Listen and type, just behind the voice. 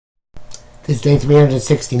This is day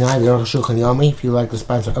 369 of the Aruch Shulchan Yomi. If you'd like to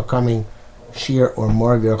sponsor upcoming Shir or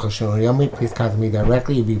more of the Aruch Shulchan Yomi, please contact me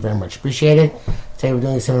directly. It would be very much appreciated. Today we're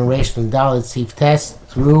doing a simulation from Dalet Sif Test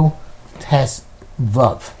through Test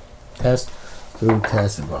Vav. Test through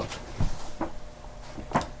Test Vav.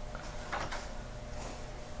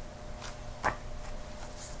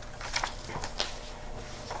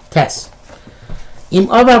 Test. Im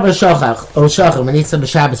Avar B'Shachach or Shachar Manitza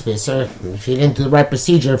B'Shabbos B'Isser. If you didn't do the right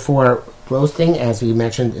procedure for roasting, as we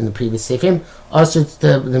mentioned in the previous sifim, also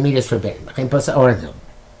the meat is forbidden. Or the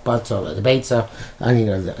batzol, the beitza, onion,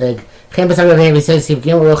 or the egg. Chem Pasach Levi says Sif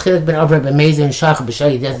Gimel Rochilik Ben Avar B'Mezin Shachar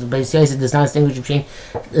B'Shay. The Beis does not distinguish between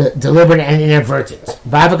deliberate and inadvertent.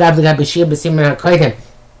 Ba'avagav L'Gab B'Shir B'Siman HaKoyden.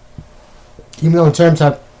 Even though in terms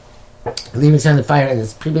of leaving some of the fire in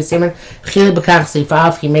his previous simon, Chile B'Kach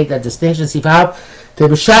Sifav, he made that distinction. Sifav, the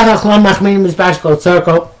B'Shachach Lo Machmir Mizbash Kol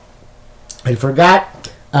Tzorko. I forgot.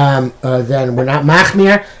 Then we're not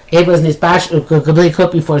machmir. It was nisbash completely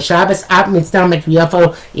cooked before Shabbos. Ap mitzvah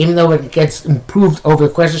mekviyafo, even though it gets improved over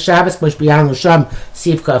the course of Shabbos, which beyond Lusham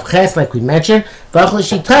Sif Kav Ches, like we mentioned.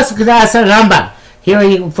 V'achlishitas Kedas Rambam. Here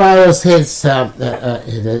he follows his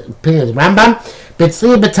the opinion of the Rambam.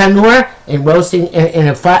 B'tzli b'tanur, in roasting in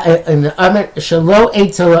the oven shelo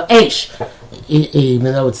eitzel eish,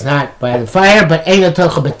 even though it's not by the fire, but eino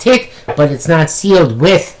tocha b'tik, but it's not sealed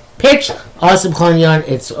with pitch. Also,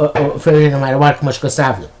 it's fairly no matter what. Much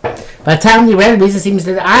kosavnu. By the time we read the reason seems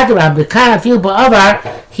that Adarab the kind of feel ba'avar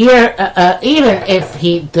here, even if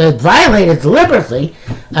he violated deliberately,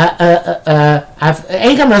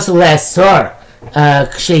 ain't come no less sore.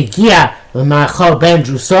 Kshegia l'machol ben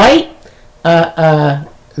drusoi.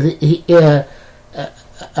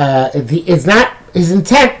 It's not his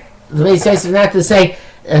intent. The way he says is not to say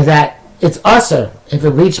that it's usher if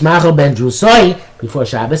it reached Machal ben Drusoi before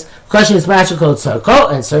Shabbos. Question is Masha called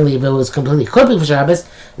Sarko, and certainly if it was completely cooked before Shabbos.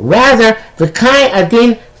 Rather, the Kai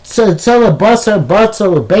Adin Tzola Basar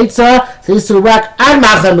Batzola Beitza Thisurak Ad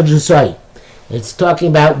Machal ben Drusoi. It's talking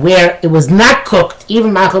about where it was not cooked,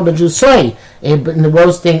 even Machal ben Drusoi, in the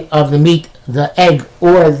roasting of the meat, the egg,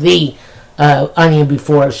 or the onion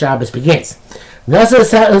before Shabbos begins. But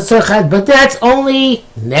that's only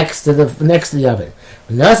next to the oven.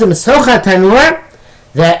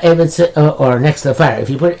 That if it's or next to the fire. If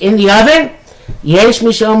you put it in the oven, yesh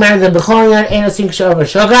mishomer the becholian enosink shover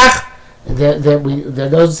shogach.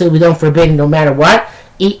 Those who say we don't forbid no matter what,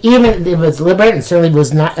 even if it's deliberate and certainly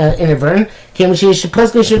was not inadvertent. Because the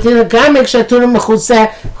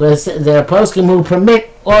poskim who permit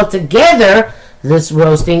altogether this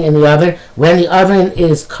roasting in the oven when the oven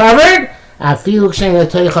is covered,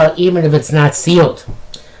 even if it's not sealed.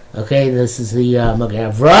 Okay, this is the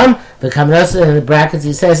Magen Avram. The Kamnos in the brackets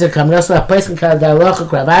he says the Kamnos la Pesach Kadalocha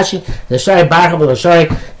Kravashi the Shari Barchab the Shari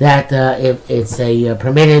that if it's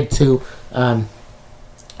permitted to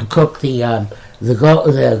cook the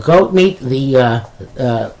goat meat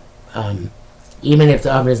even if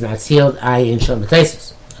the oven is not sealed, in Shom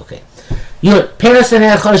B'Taisus. Okay. Yud Peres and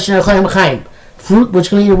Chosh Necholim Chaim. Fruit which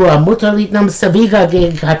can be raw. Mutar litnam saviga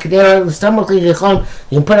hakdera stomach lichon.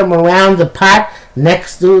 You can put them around the pot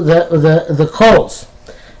next to the coals.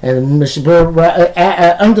 And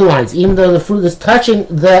underlines, even though the fruit is touching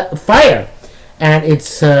the fire, and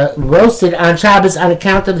it's roasted on Shabbos on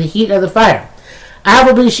account of the heat of the fire.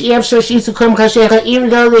 Even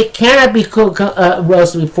though they cannot be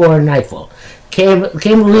roasted before nightfall.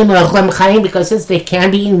 Because since they can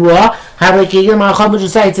be eaten raw,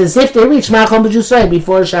 it's as if they reach Machal B'Jusai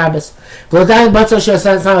before Shabbos.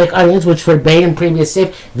 It's not like onions, which forbade in previous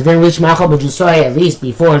sif, if they didn't reach Machal B'Jusai at least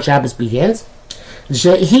before Shabbos begins. That's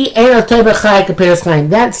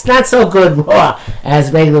not so good raw as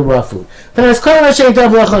regular raw food. But as there's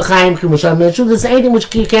anything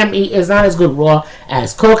which you can't eat is not as good raw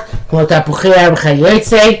as cooked,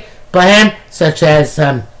 such as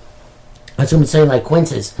I would say like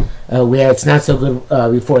quinces, where it's not so good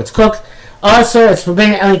before it's cooked. Also, it's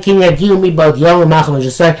forbidden it's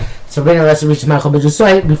forbidden unless it reaches Machal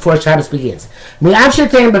B'Jusai before Shabbos begins. Even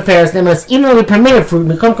though we permitted fruit,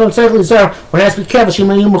 one has to be careful.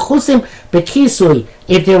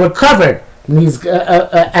 If they were covered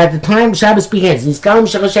at the time Shabbos begins,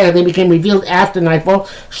 they became revealed after nightfall.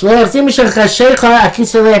 Not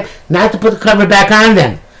to put the cover back on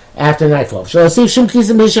them after nightfall. And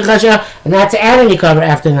not to add any cover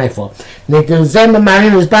after nightfall. Because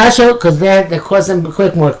that cause them to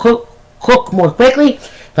cook more quickly.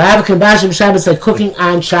 Like cooking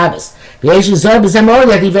on Shabbos. You have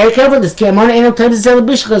to be very careful. This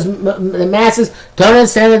because the masses don't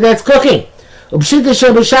understand that that's cooking. Ubshita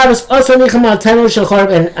shel b'Shabbos also nicham al tanur shel chorb,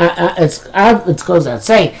 and it goes out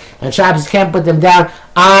saying on Shabbos you can't put them down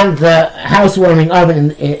on the housewarming oven,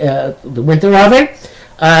 the winter oven.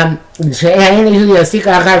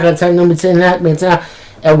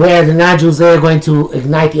 Where the non-Jews they are going to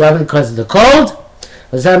ignite the oven because of the cold.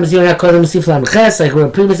 Like we were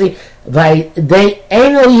previously,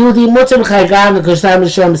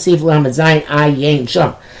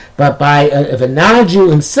 but by if a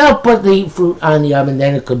non-Jew himself put the fruit on the oven,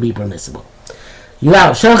 then it could be permissible. You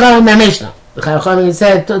said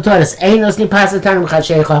taught us, you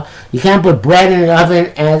can't put bread in the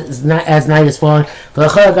oven as night is falling. For a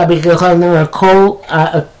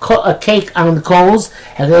cake on the coals,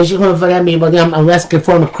 unless it can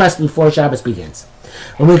form a crust before Shabbos begins.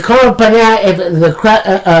 When we call up if the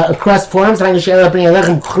crust forms,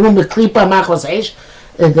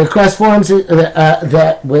 the crust forms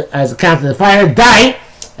as a count of the fire, die.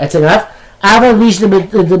 That's enough. Even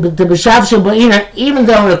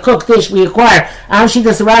though in a cooked dish we acquire, that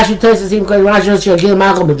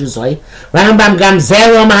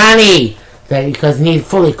because it needs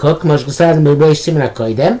fully cooked, nevertheless,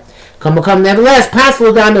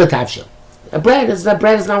 possible bread is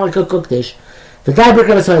not like a cooked dish. The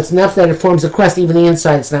dye so it's enough that it forms a crust, even the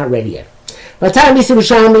inside it's not ready yet. By the time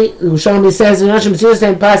Rishomi says,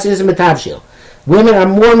 women are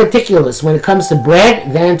more meticulous when it comes to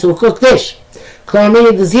bread than to a cooked dish.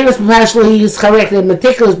 Meaning the zeros professionally is correct, they're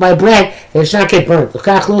meticulous by bread, they should not get burnt. And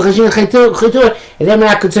they're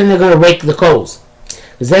not concerned they're going to rake the coals.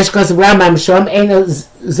 That's what the Ram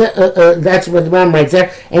writes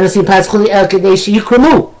there.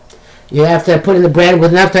 You have to put in the bread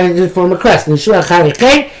with enough time to form a crust. Means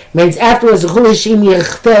afterwards,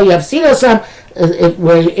 you have seen some.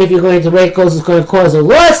 If you're going to rake coals, it's going to cause a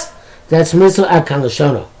loss. That's mitzvah akan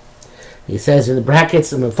l'shono. He says in the brackets,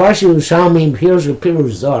 the Mefarshi Yerushalmi Pirush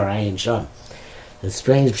Zor Ayin Sham. The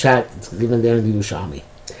strange shot given there in the Yerushalmi.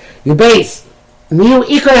 You base miu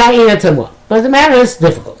ikar ha'ina tamua, but the matter is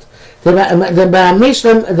difficult. The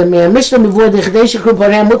Mishnah before the Chadesh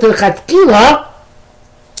Kruparei Mutar Chatkila.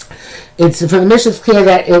 It's for the Mishnah clear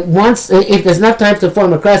that if there's enough time to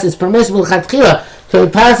form a crust, it's permissible Chatkila to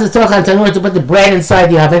pass the Tochan Tanur to put the bread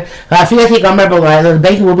inside the oven. The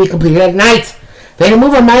baking will be completed at night. Then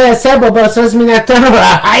move a Maya Seba, but says me not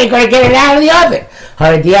how are you going to get it out of the oven?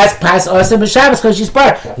 Haradias pass also B'Shabbos because she's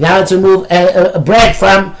part. Now let's remove bread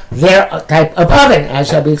from their type of oven, as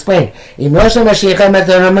shall be explained. In Moshe Mashiach met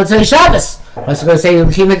the Motzei Shabbos. I was going to say you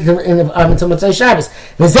keep it in the oven until Motzei Shabbos.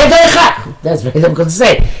 That's very difficult to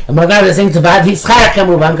say. And my God is saying to Bad Yitzchak can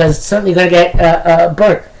move on because it's certainly going to get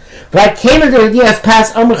burnt. But came into Haradias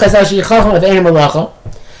pass Omer Chazal Shichachim of Ein Malacha.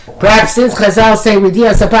 Perhaps since Chazal say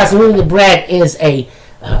Ridiya Sapas, moving the bread is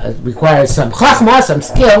requires some chachma, some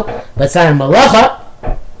skill, but it's not a malacha.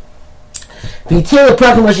 V'yitil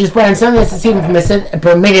l'prakim what she's brought, and some that's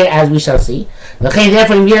permitted, as we shall see.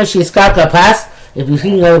 Therefore, in here she's got the pass. If you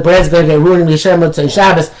think the bread is going to get ruined, Yishem Motzei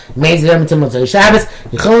Shabbos, means them to Motzei Shabbos.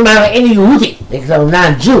 Yichol Ma'ala any Yehudi, they call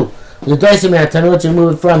non-Jew. You do to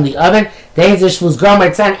remove it from the oven. Then the shvus gomer.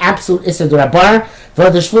 It's not absolute issa d'rabbanan. For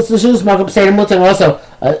the shvus magam say the mutar also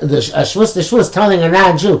the shvus telling a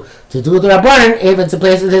non-Jew to do the rabbanan if it's a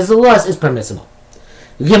place that there's a loss is permissible.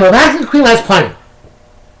 You give a back to cream as punning.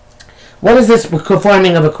 What is this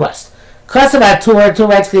performing of a crust? Crust about two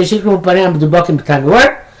rights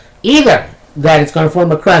either that it's going to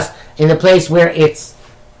form a crust in the place where it's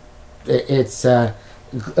glued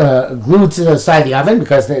to the side of the oven,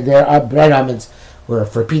 because there are bread ovens were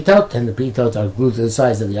for pitot, and the pitot are glued to the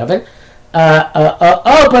sides of the oven. Or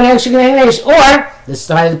the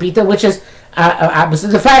side of the pitot, which is opposite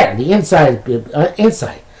the fire, the inside. The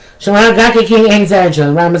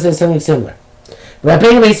Rama says something similar.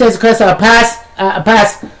 Rabbeinu, he says, because a pass.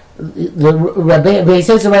 The Rabbeinu, he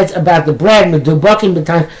says, writes about the bread, medubakim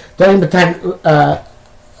b'tan,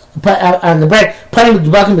 on the bread, putting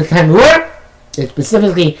medubakim b'tan. It's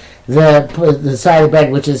specifically the side of the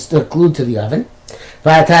bread which is still glued to the oven.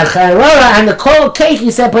 And the cold cake,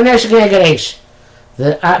 he said, the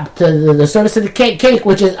surface of the cake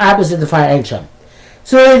which is opposite the fire and sham.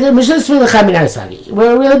 So the Mishnah is really chaminah.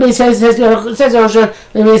 Well, really, it says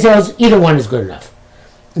either one is good enough.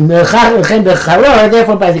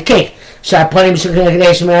 Therefore, by the cake,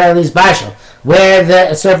 where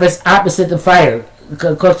the surface opposite the fire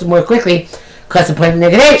cooks more quickly, cuts the point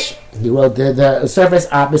negative. He wrote the surface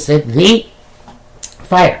opposite the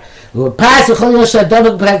fire. But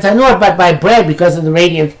by bread, because of the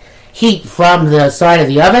radiant heat from the side of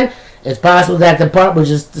the oven, it's possible that the part which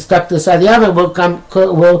is stuck to the side of the oven will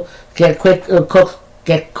get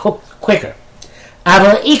cooked quicker.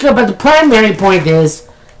 But the primary point is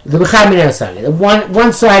the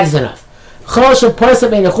one side is enough.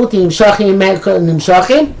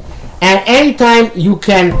 And anytime you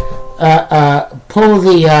can pull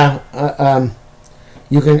the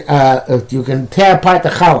you can tear apart the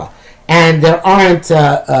challah, and there aren't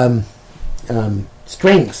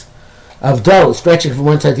strings of dough stretching from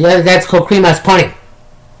one side to the other, that's called krimas panim,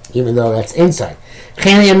 even though that's inside.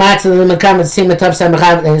 And it's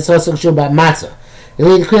also true about matzah.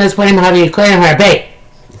 It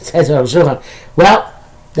says, well,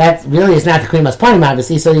 that really is not the krimas panim,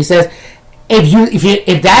 obviously. So he says,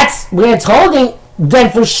 if that's where it's holding, then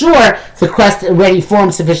for sure the crust already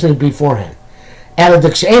formed sufficiently beforehand. But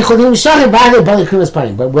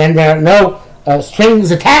when there are no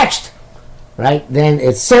strings attached, right, then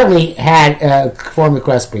it certainly had formed the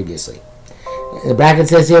crust previously. The bracket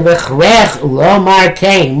says here, one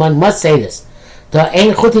must say this. If there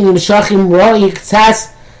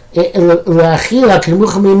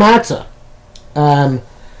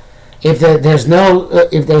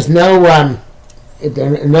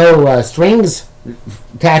are no strings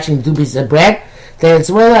attaching two pieces of bread, then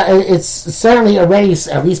it's certainly already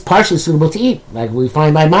at least partially suitable to eat, like we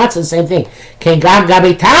find by matzah. Same thing.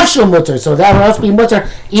 So that would also be mutter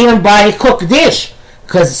even by a cooked dish,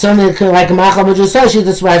 because certainly like a machal mujusayshi,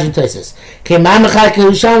 this Rashi places.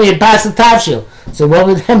 So what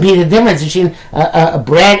would then be the difference between a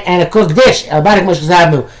bread and a cooked dish?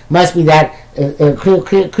 Must be that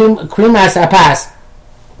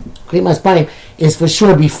krimas panim is for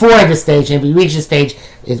sure before the stage, and if we reach the stage,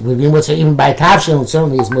 it would be mutter even by tavshil, and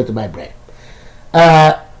certainly is mutter by bread.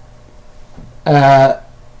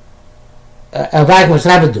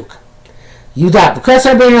 Yudat. Because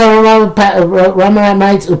I've been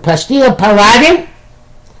Ramanites upashtia paradim.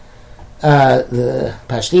 The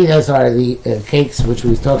pashtidas are the cakes which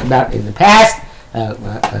we've talked about in the past,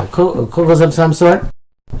 kugels of some sort.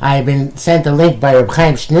 I've been sent a link by Reb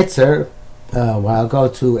Chaim Schnitzer a while ago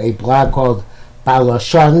to a blog called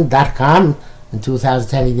baloshon.com. In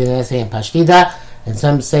 2010 he did an essay on pashtida, and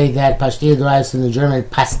some say that pashtida derives from the German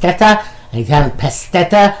pasteta, and Italian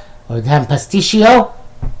pasteta, or Italian pasticcio,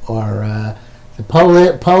 or the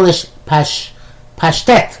Polish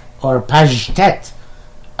pashtet, or pashtet.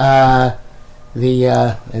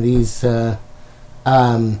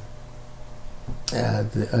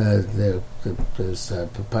 There's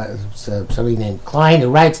somebody named Klein who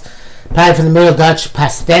writes, pie from the Middle Dutch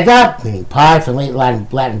pasteda, meaning pie, from late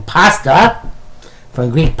Latin pasta, from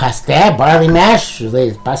Greek paste, barley mash,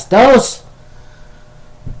 related pastos,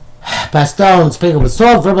 paston, sprinkled with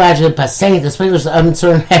salt, verbal adjective, passing, the sprinklers of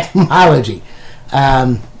uncertain etymology.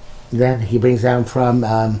 Then he brings down from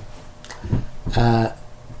the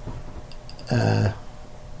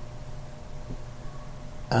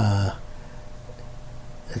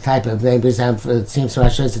type of name, it seems to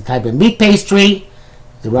us it's a type of meat pastry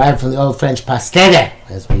derived from the old French pastede,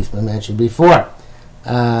 as we mentioned before,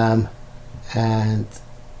 and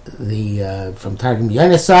the from Targum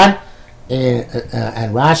Yonasan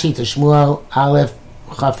and Rashi to Shmuel Aleph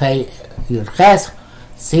Chafei Yud Ches,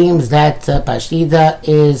 seems that pashtida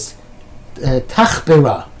is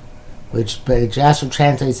tachbira, which Jasper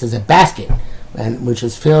translates as a basket, and which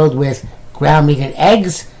is filled with ground meat and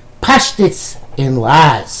eggs, pashtitz in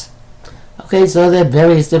Laz. Okay, so there are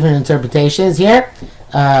various different interpretations here.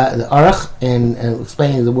 The Aruch, in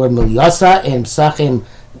explaining the word Milyosa in Psachim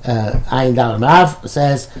Ayin Dal Mav,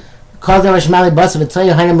 says, "Called the Rishmali Basav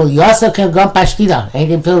Etzayu Haina Milyosa Ken Gam Pashtida."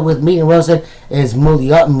 Anything filled with meat and roasted is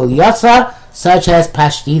Milyosa, such as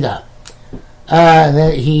Pashtida.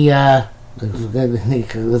 Then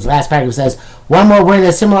this last paragraph says, one more word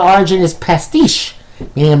of similar origin is pastiche,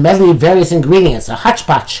 meaning a medley of various ingredients, a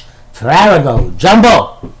hotchpotch, farrago,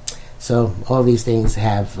 jumbo. So all these things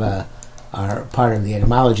have are part of the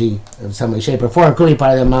etymology of some way, shape, or form, could be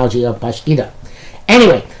part of the etymology of pashtida.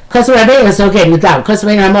 Anyway, is okay, without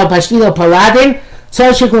pashtida paladin,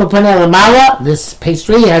 this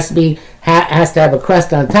pastry has to have a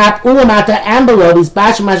crust on top, ulamata, and below these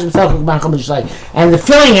and the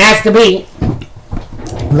filling has to be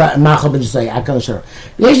machal b'jisay.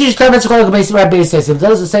 If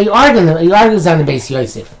those who say he argues on the base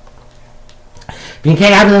Yosef. If you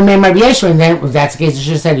can't have the name of Yeshua, then if that's the case, you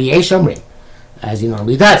should have said Yeshomrim, as he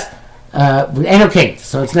normally does. And okay,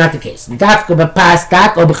 so it's not the case.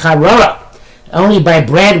 Only by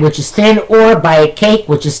bread which is thin, or by a cake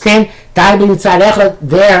which is thin.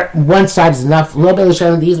 There, one side is enough.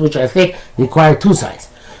 These which are thick require two sides.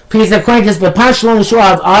 Please, according to this, but Panch of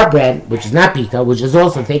our bread, which is not pita, which is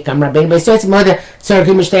also thick, also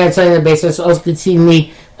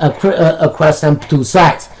conceivingly a crust on two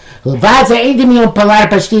sides. Besides,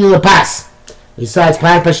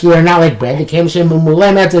 palat pashti are not like bread. The kemshem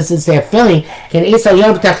umulemet, since they're filling, can isa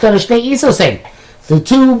yom tachton shnei isosim. The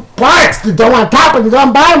two parts, the dough on top and the dough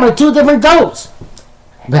on bottom, are two different doughs.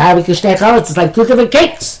 It's like two different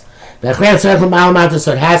cakes. So it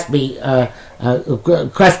has to be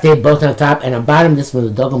crusted both on top and on bottom. This was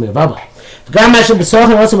the dogam yavava.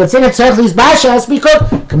 Also, what's in it, has to be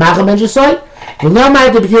cooked. Kamachal ben Jusoy. We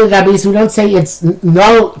don't say it's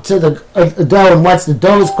no to the dough, and once the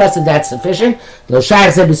dough is crusted, that's sufficient. Lo Shai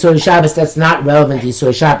said B'Suri Shabbos, that's not relevant to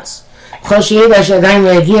Yisuri Shabbos.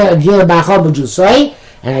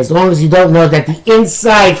 And as long as you don't know that the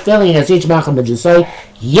inside filling has reached Machal B'Jusoy,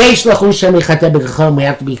 we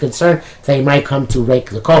have to be concerned that he might come to rake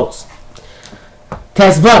the coals.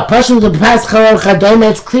 Tesva,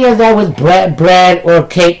 it's clear that with bread or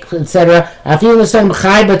cake, etc.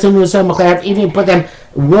 Even put them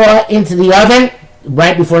raw into the oven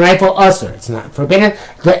right before nightfall, also it's not forbidden.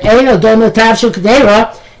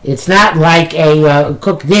 It's not like a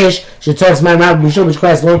cooked dish. Which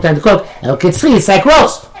requires a long time to cook. It's like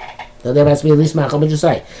roast. So there has to be at least machal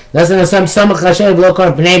b'jusay. Doesn't some chashev lo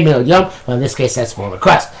kor b'nei mil yom? Well, in this case, that's for a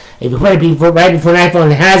crust. If you put it right before nightfall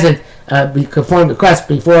and it hasn't conformed the crust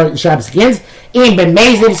before Shabbos begins, even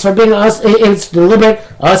mezid it's forbidden. It's deliberate.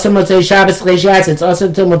 Also, Motzei Shabbos leishatz. It's also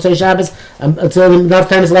until Motzei Shabbos until enough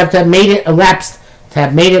time is left to have made it elapsed to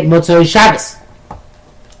have made it Motzei Shabbos.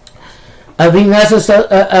 Even there's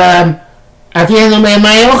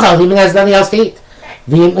nothing else to eat.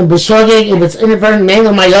 If it's inadvertent,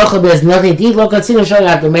 there's nothing to eat.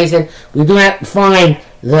 We do not find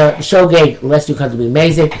the shogeg unless you come to be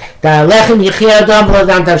amazing. Because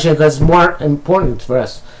it's more important for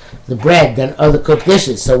us, the bread, than other cooked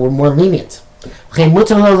dishes, so we're more lenient. Therefore,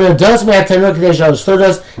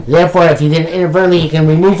 if you didn't inadvertently, you can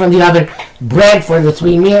remove from the oven bread for the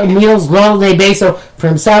 3 meals, lo de beso, for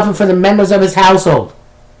himself and for the members of his household.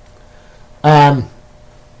 It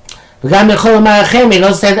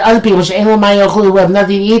also said other people who have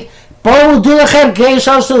nothing to eat,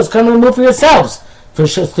 come and remove for yourselves for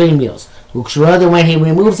 3 meals. When he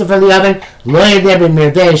removes it from the oven,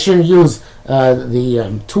 shouldn't use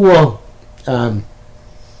the tool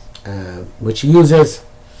which uses,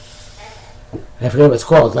 I forget what it's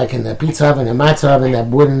called, like in the pizza oven, the matzah oven, that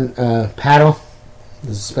wooden paddle.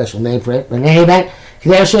 There's a special name for it. But in any event,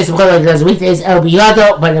 does weekdays el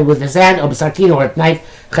biyado, but with his hand, or b'sakin, or a knife,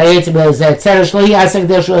 etc.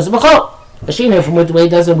 Machine from the way he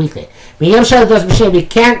does it weekday. We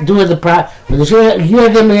can't do it the you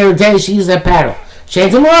have them in your day, she use that paddle.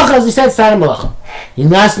 As he said, start a malacha.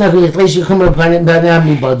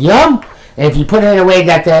 And if you put it in a way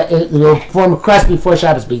that it will form a crust before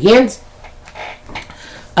Shabbos begins,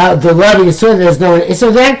 the love of Yisrael, there's no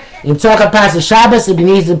Issur then. In Tzorcha Pas Shabbos, if he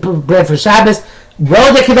needs to put bread for Shabbos,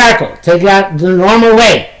 roll the kedarko, take it out the normal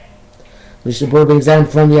way. We should put an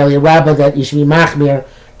example from the Aliyah Rabbah that you should be machmir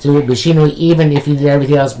to B'shinu even if you did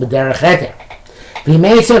everything else but derech heter. If he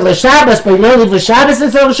made it for Shabbos, but you don't leave for Shabbos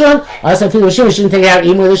and Tzorcha, also if you shouldn't take it out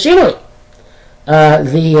even with a shinui.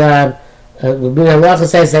 Rabbi Halacha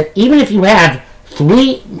says that even if you have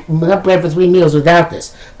enough bread for 3 meals without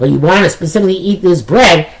this, but you want to specifically eat this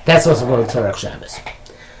bread, that's also called Tzorach Shabbos.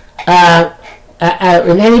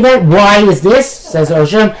 In any event, why is this? Says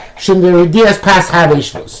Rosham, Shinderidias Pas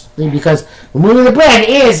Havishvus. Because removing the bread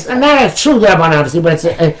is not a true Rabban, obviously, but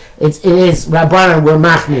it is Rabban, we're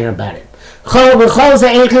machmir about it.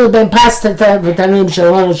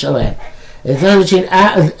 It's not between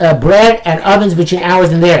bread and ovens between ours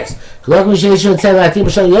and theirs. Now, if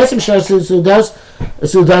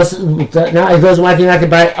those want not to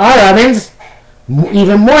buy our ovens,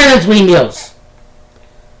 even more than 3 meals.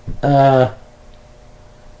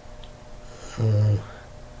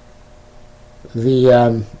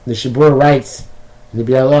 The Shibur writes in the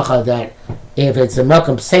Biur Halacha that if it's a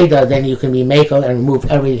Malkam Seder, then you can be makel and remove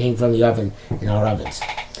everything from the oven in our ovens.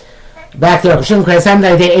 Back to Roshim Krasam,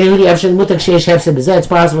 it's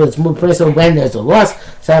possible it's more personal when there's a loss.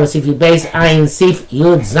 So obviously if you base Ayin Sif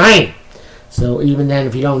Yud Zayin, so even then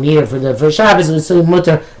if you don't need it for Shabbos, it's still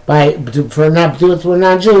mutter for not do it for a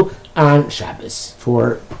non-Jew on Shabbos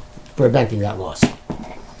for preventing that loss.